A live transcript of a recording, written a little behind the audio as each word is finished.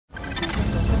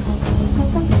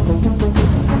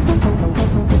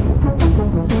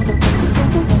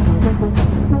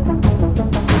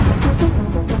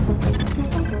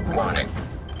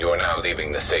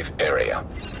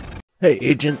Hey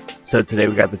agents, so today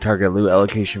we got the target loot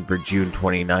allocation for June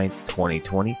 29th,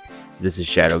 2020. This is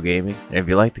Shadow Gaming, and if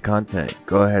you like the content,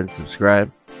 go ahead and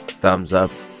subscribe, thumbs up,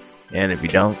 and if you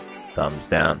don't, thumbs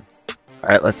down.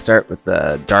 Alright, let's start with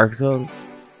the Dark Zones,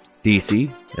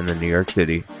 DC, and then New York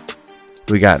City.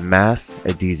 We got Mass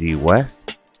at DZ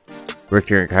West,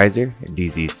 Richter and Kaiser at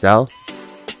DZ South,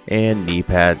 and knee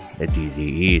pads at DZ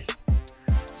East.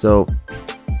 So,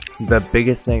 the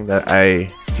biggest thing that I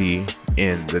see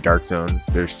in the Dark Zones,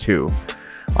 there's two.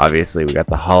 Obviously, we got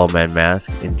the Hollow Man Mask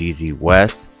in DZ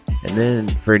West, and then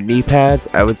for knee pads,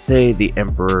 I would say the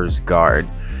Emperor's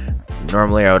Guard.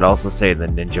 Normally, I would also say the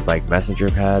Ninja Bike Messenger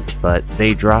pads, but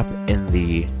they drop in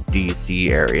the DC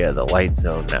area, the Light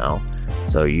Zone now,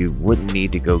 so you wouldn't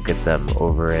need to go get them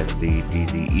over in the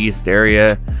DZ East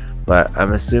area. But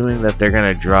I'm assuming that they're going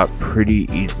to drop pretty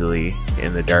easily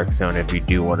in the Dark Zone if you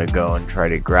do want to go and try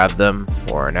to grab them,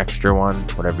 or an extra one,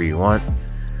 whatever you want.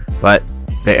 But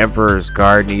the Emperor's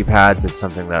Guard knee pads is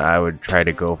something that I would try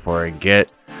to go for and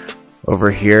get. Over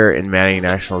here in Manning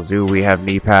National Zoo, we have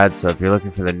knee pads, so if you're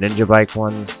looking for the Ninja Bike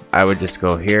ones, I would just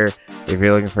go here. If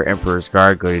you're looking for Emperor's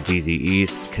Guard, go to DZ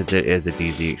East, because it is a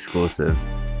DZ exclusive.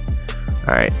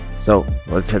 Alright, so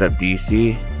let's hit up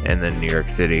DC and then New York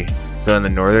City. So in the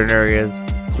northern areas,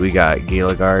 we got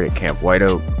Gila Guard at Camp White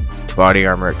Oak, Body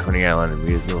Armor at Coney Island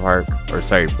Amusement Park,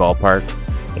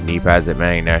 Ballpark, and knee pads at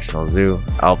Manning National Zoo,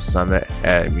 Alps Summit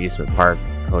at Amusement Park,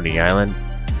 Coney Island.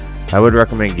 I would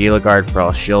recommend Gila Guard for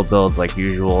all shield builds like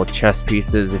usual, chest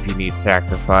pieces if you need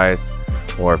sacrifice,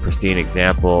 or pristine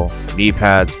example, knee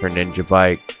pads for Ninja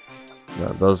Bike.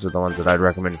 Those are the ones that I'd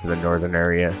recommend for the northern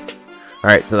area.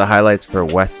 Alright, so the highlights for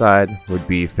West Side would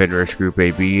be Fenris Group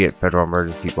AB at Federal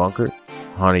Emergency Bunker,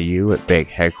 Hana U at Bank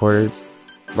Headquarters,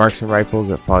 Marksman Rifles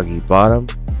at Foggy Bottom,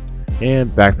 and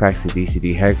Backpacks at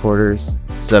DCD Headquarters,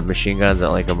 Submachine Guns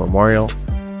at Lincoln Memorial,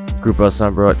 Grupo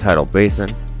Sombro at Tidal Basin,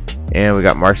 and we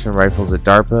got Marksman Rifles at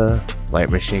DARPA,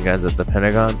 Light Machine Guns at the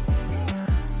Pentagon.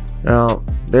 Now,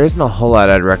 there isn't a whole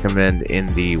lot I'd recommend in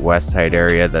the West Side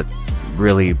area that's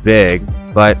really big,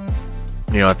 but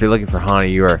you know, if you're looking for Hana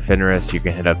U or Fenris, you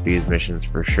can hit up these missions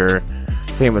for sure.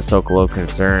 Same with Socolo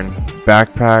Concern.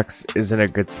 Backpacks isn't a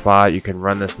good spot. You can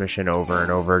run this mission over and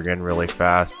over again really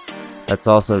fast. That's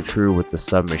also true with the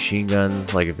submachine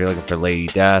guns, like if you're looking for Lady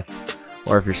Death,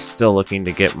 or if you're still looking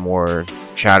to get more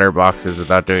chatterboxes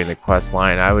without doing the quest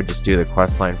line, I would just do the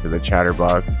quest line for the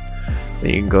chatterbox.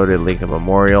 Then you can go to Lincoln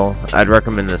Memorial. I'd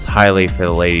recommend this highly for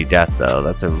the Lady Death though.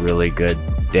 That's a really good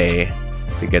day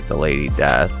to get the Lady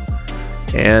Death.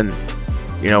 And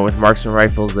you know, with Marksman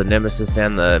Rifles, the Nemesis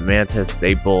and the Mantis,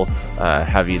 they both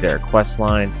have either a quest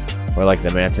line or like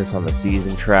the Mantis on the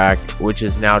season track, which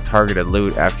is now targeted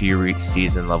loot after you reach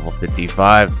season level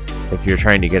 55 if you're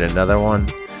trying to get another one.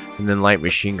 And then Light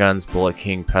Machine Guns, Bullet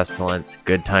King, Pestilence,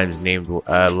 Good Times named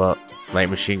Light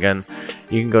Machine Gun.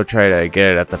 You can go try to get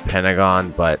it at the Pentagon,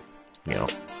 but you know,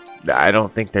 I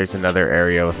don't think there's another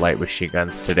area with Light Machine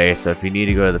Guns today, so if you need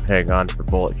to go to the Pentagon for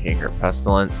Bullet King or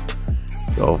Pestilence,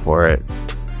 go for it.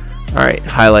 Alright,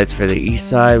 highlights for the east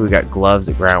side. We got gloves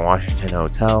at Grand Washington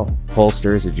Hotel,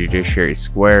 holsters at Judiciary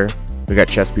Square. We got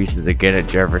chest pieces again at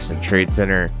Jefferson Trade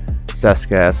Center,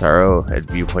 Seska SRO at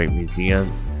Viewpoint Museum.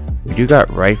 We do got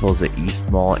rifles at East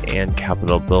Mall and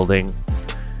Capitol Building.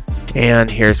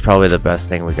 And here's probably the best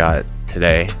thing we got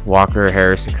today. Walker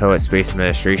Harrison Co. at Space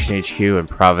Administration HQ and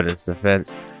Providence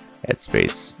Defense at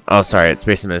Space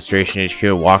Administration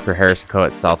HQ, Walker Harrison Co.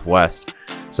 at Southwest.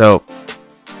 So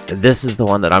this is the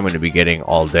one that I'm going to be getting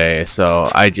all day. So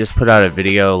I just put out a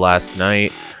video last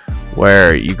night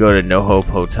where you go to No Hope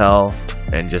Hotel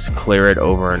and just clear it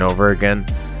over and over again.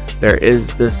 There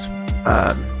is this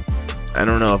I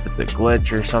don't know if it's a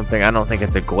glitch or something. I don't think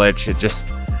it's a glitch.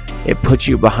 It puts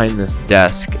you behind this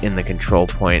desk in the control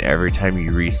point every time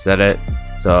you reset it.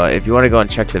 So if you want to go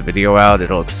and check the video out,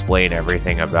 it'll explain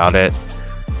everything about it.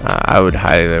 I would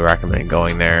highly recommend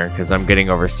going there because I'm getting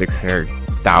over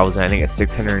 600,000. I think it's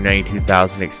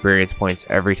 692,000 experience points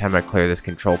every time I clear this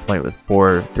control point with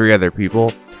three other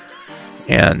people.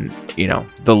 And you know,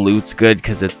 the loot's good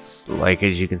because it's like,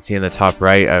 as you can see in the top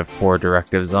right, I have 4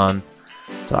 directives on.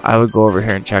 So I would go over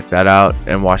here and check that out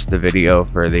and watch the video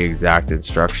for the exact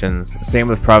instructions. Same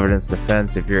with Providence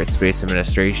Defense. If you're at Space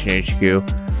Administration HQ,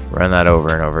 run that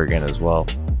over and over again as well.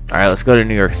 Alright, let's go to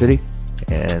New York City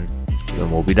and then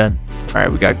we'll be done. Alright,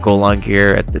 we got Golan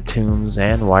gear at the Tombs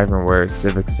and Wyvernware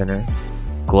Civic Center,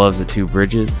 gloves at 2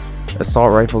 Bridges,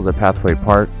 assault rifles at Pathway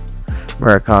Park,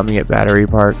 Murakami at Battery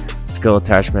Park, skill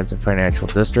attachments at Financial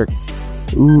District,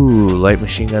 light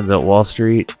machine guns at Wall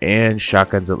Street, and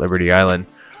shotguns at Liberty Island.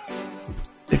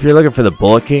 If you're looking for the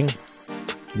Bullet King,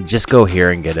 just go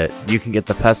here and get it. You can get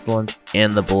the Pestilence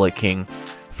and the Bullet King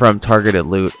from targeted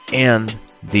loot, and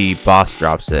the boss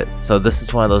drops it. So this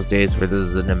is one of those days where this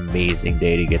is an amazing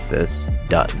day to get this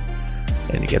done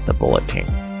and to get the Bullet King.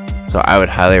 So I would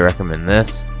highly recommend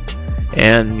this.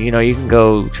 And you know, you can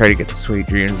go try to get the Sweet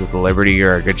Dreams with the Liberty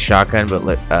or a good shotgun, but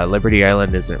Liberty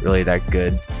Island isn't really that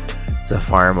good. It's a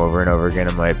farm over and over again,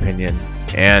 in my opinion.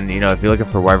 And you know, if you're looking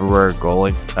for Wyvernware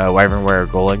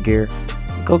Golem gear,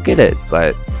 go get it.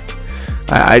 But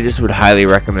I just would highly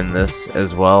recommend this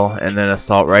as well. And then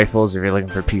assault rifles, if you're looking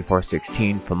for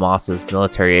P416, FAMASas,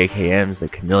 military AKMs, the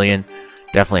Chameleon,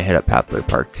 definitely hit up Pathway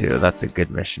Park 2. That's a good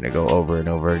mission to go over and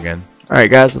over again.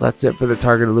 Alright guys, well that's it for the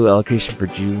targeted loot allocation for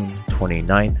June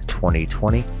 29th,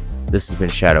 2020. This has been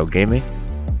Shadow Gaming.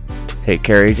 Take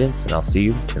care, agents, and I'll see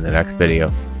you in the next video.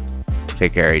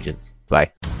 Take care, agents.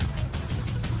 Bye.